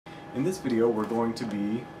In this video we're going to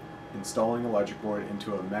be installing a logic board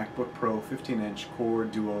into a MacBook Pro 15-inch Core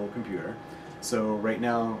Duo computer. So right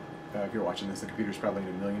now, if you're watching this, the computer's probably in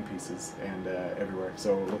a million pieces and everywhere,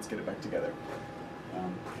 so let's get it back together.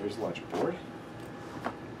 Here's the logic board.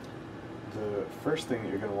 The first thing that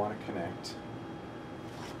you're going to want to connect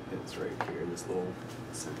is right here, this little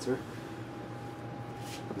sensor.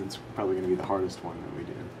 It's probably going to be the hardest one that we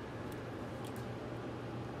do.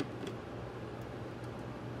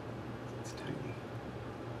 It's tiny.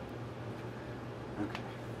 Okay.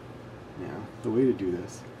 Now, the way to do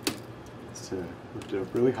this is to lift it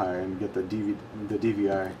up really high and get the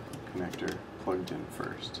DVI connector plugged in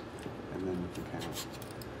first. And then we can kind of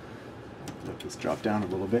let this drop down a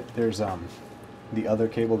little bit. There's the other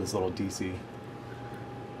cable, this little DC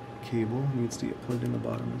cable, needs to get plugged in the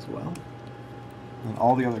bottom as well. And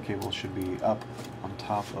all the other cables should be up on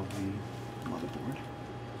top of the motherboard.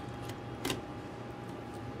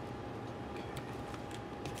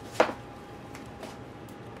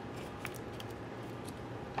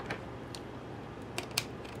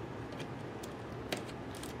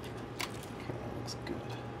 Okay, that looks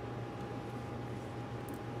good.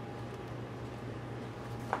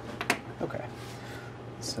 Okay,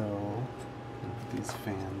 so put these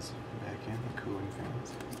fans back in, the cooling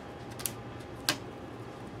fans.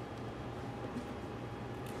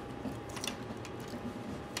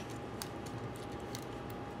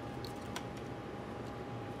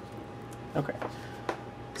 Okay,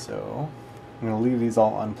 so I'm going to leave these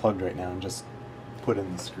all unplugged right now and just put in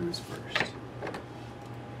the screws first.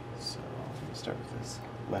 So I'm going to start with this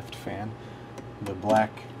left fan. The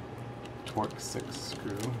black Torx 6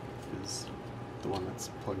 screw is the one that's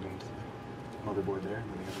plugged into the motherboard there, and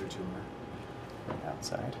then the other two are on the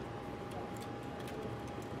outside.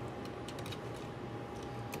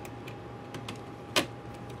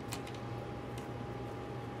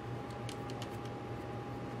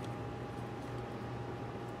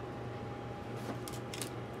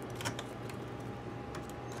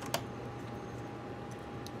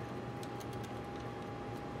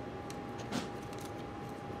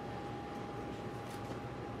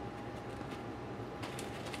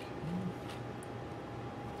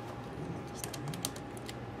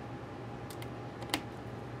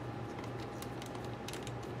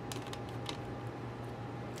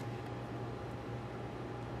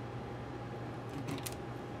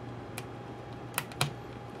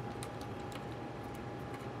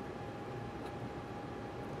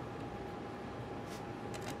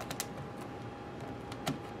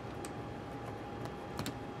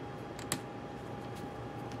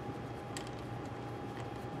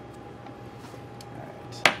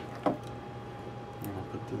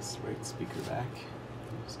 This right speaker back.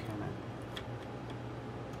 Just kind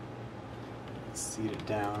of seat it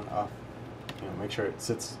down off, make sure it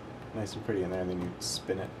sits nice and pretty in there, and then you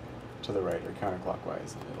spin it to the right or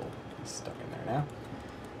counterclockwise and it'll be stuck in there now.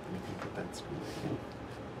 And you can put that screw in.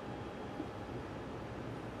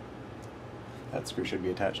 That screw should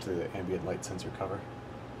be attached to the ambient light sensor cover.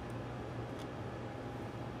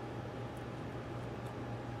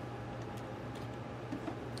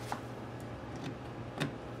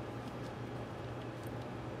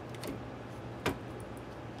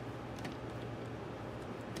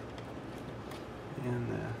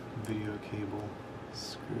 And the video cable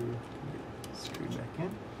screwed back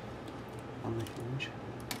in on the hinge.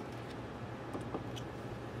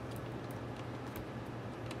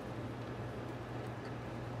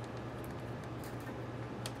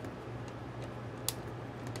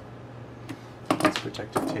 There's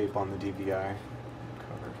protective tape on the DVI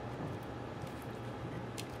cover.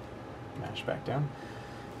 Mash back down.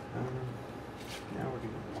 Now we're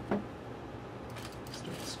going to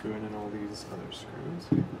start screwing in all these other screws.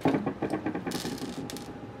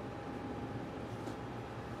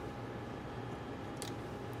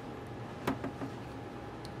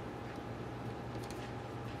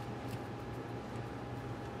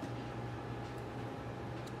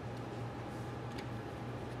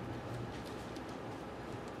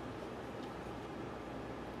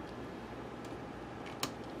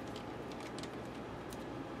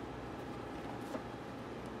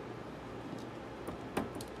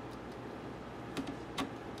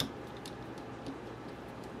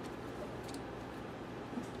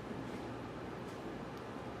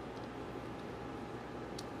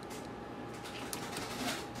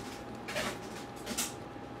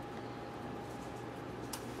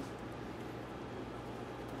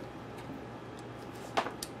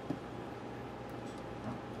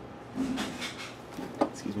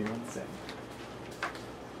 Excuse me one second.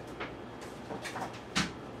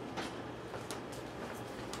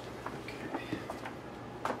 Okay.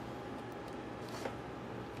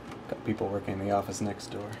 people working in the office next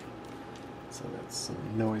door. So that's some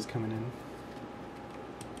noise coming in.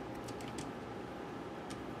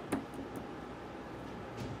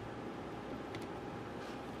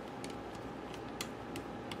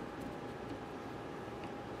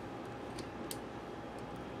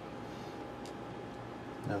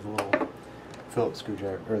 Now the little Phillips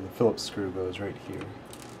screwdriver, or the Phillips screw, goes right here,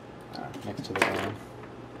 next to the band.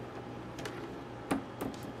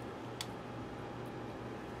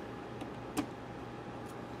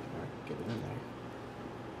 Get it in there.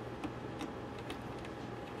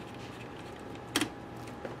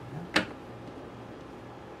 Yeah.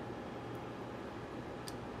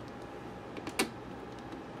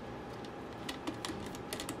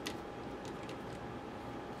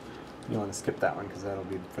 You want to skip that one because that'll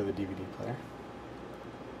be for the DVD player.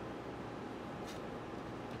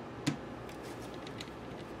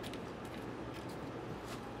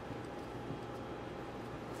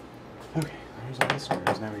 Okay, there's all the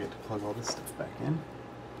screws. Now we get to plug all this stuff back in.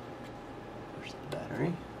 There's the battery.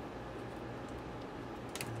 And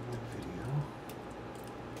the video.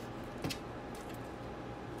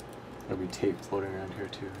 There'll be tape floating around here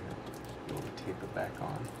too. You'll be able to tape it back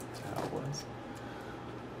on to how it was.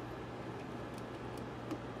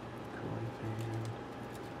 Cooling fan.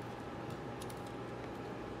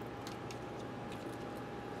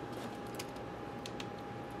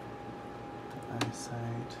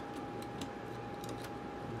 Eyesight.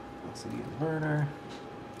 LCD inverter,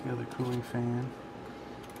 the other cooling fan,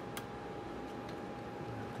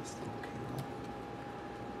 this little cable.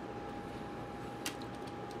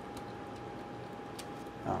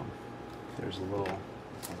 There's a little,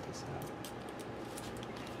 point this out.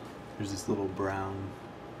 There's this little brown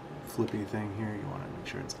flippy thing here. You want to make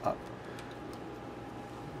sure it's up.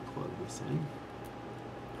 Plug this in.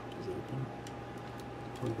 Is it open?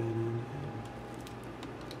 Plug that in and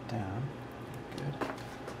down. Good.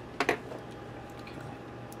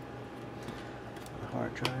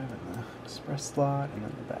 Hard drive and the express slot, and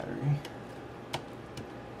then the battery.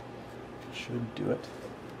 Should do it.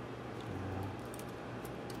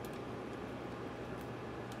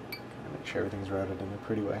 Gotta make sure everything's routed in a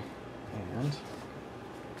pretty way. And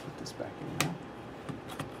put this back in now.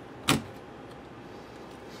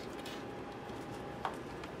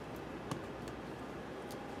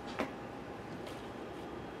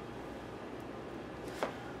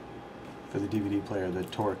 For the DVD player, the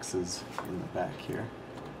Torx is in the back here.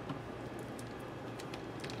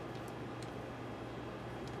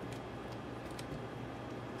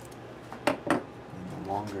 And the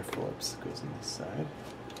longer Phillips goes on this side.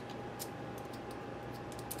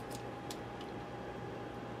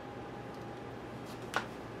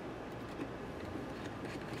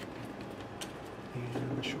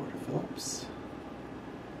 And the shorter Phillips.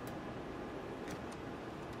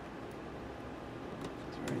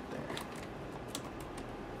 It's right there.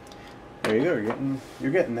 There you go,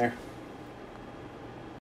 you're getting there.